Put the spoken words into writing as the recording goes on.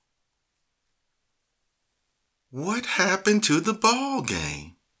What happened to the ball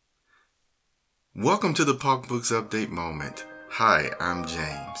game? Welcome to the Pocketbooks Update Moment. Hi, I'm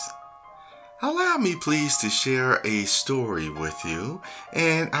James. Allow me please to share a story with you,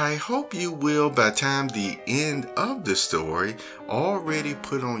 and I hope you will, by the time the end of the story, already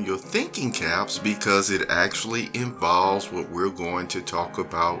put on your thinking caps because it actually involves what we're going to talk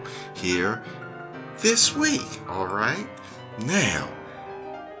about here this week, alright? Now,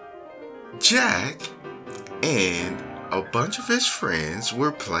 Jack and a bunch of his friends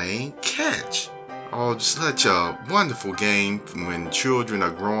were playing catch. Oh, such a wonderful game when children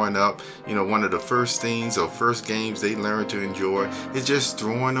are growing up. You know, one of the first things or first games they learn to enjoy is just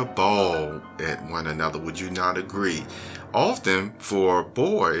throwing a ball at one another. Would you not agree? Often for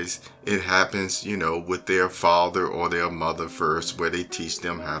boys, it happens, with their father or their mother first, where they teach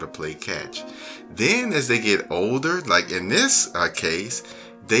them how to play catch. Then as they get older, like in this case,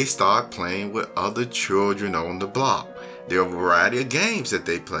 they start playing with other children on the block. There are a variety of games that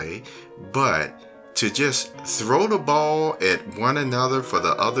they play, but to just throw the ball at one another for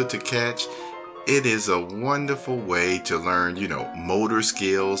the other to catch, it is a wonderful way to learn, motor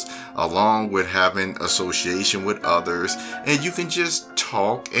skills along with having association with others, and you can just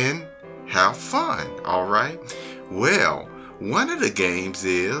talk and have fun, all right? Well, one of the games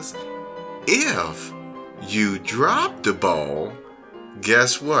is if you drop the ball,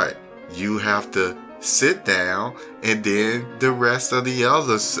 guess what? You have to sit down, and then the rest of the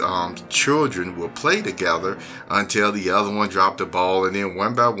other children will play together until the other one dropped the ball, and then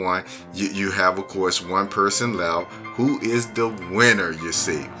one by one, you have, of course, one person left who is the winner, you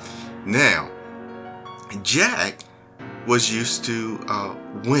see. Now, Jack was used to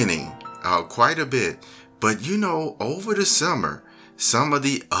winning quite a bit, but over the summer, some of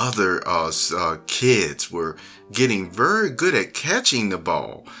the other kids were getting very good at catching the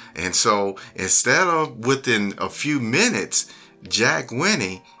ball. And so instead of within a few minutes, Jack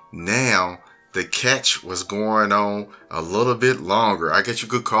winning, now the catch was going on a little bit longer. I guess you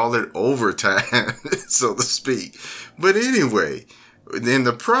could call it overtime, so to speak. But anyway, in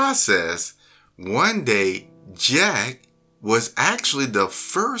the process, one day, Jack was actually the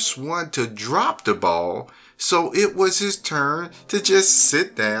first one to drop the ball. So it was his turn to just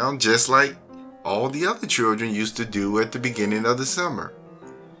sit down, just like all the other children used to do at the beginning of the summer.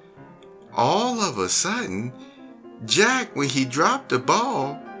 All of a sudden, Jack, when he dropped the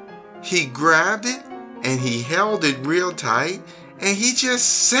ball, he grabbed it and he held it real tight and he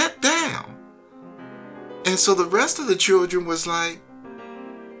just sat down. And so the rest of the children was like,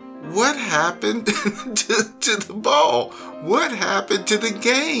 what happened to the ball? What happened to the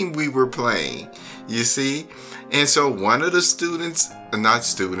game we were playing? You see? And so one of the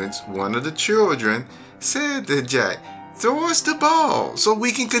one of the children said to Jack, throw us the ball so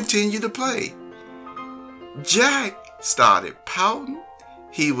we can continue to play. Jack started pouting.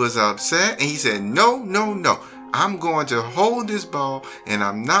 He was upset and he said, no. I'm going to hold this ball and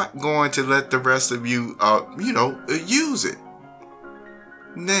I'm not going to let the rest of you, use it.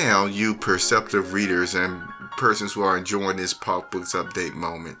 Now, you perceptive readers and persons who are enjoying this Pocketbooks Update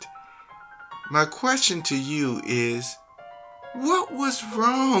moment, my question to you is, what was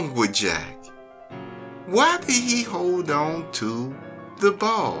wrong with Jack? Why did he hold on to the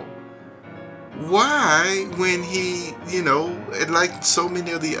ball? Why, when he, like so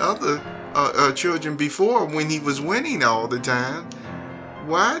many of the other children before, when he was winning all the time,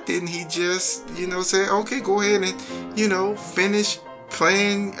 why didn't he just, say, okay, go ahead and, finish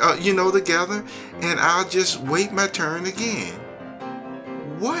playing, together, and I'll just wait my turn again?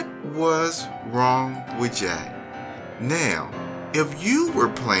 What was wrong with Jack? Now, if you were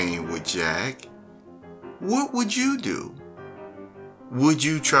playing with Jack, what would you do? Would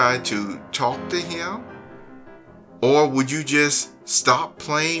you try to talk to him? Or would you just stop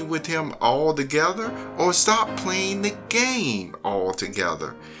playing with him altogether? Or stop playing the game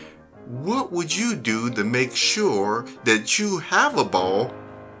altogether? What would you do to make sure that you have a ball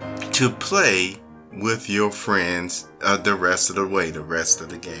to play with your friends the rest of the way, the rest of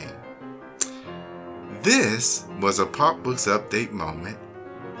the game? This was a Pocketbooks Update moment.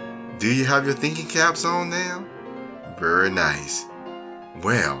 Do you have your thinking caps on now? Very nice.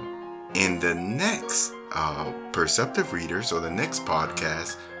 Well, in the next Perceptive Readers or the next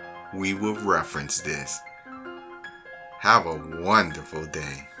podcast, we will reference this. Have a wonderful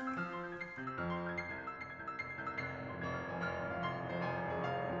day.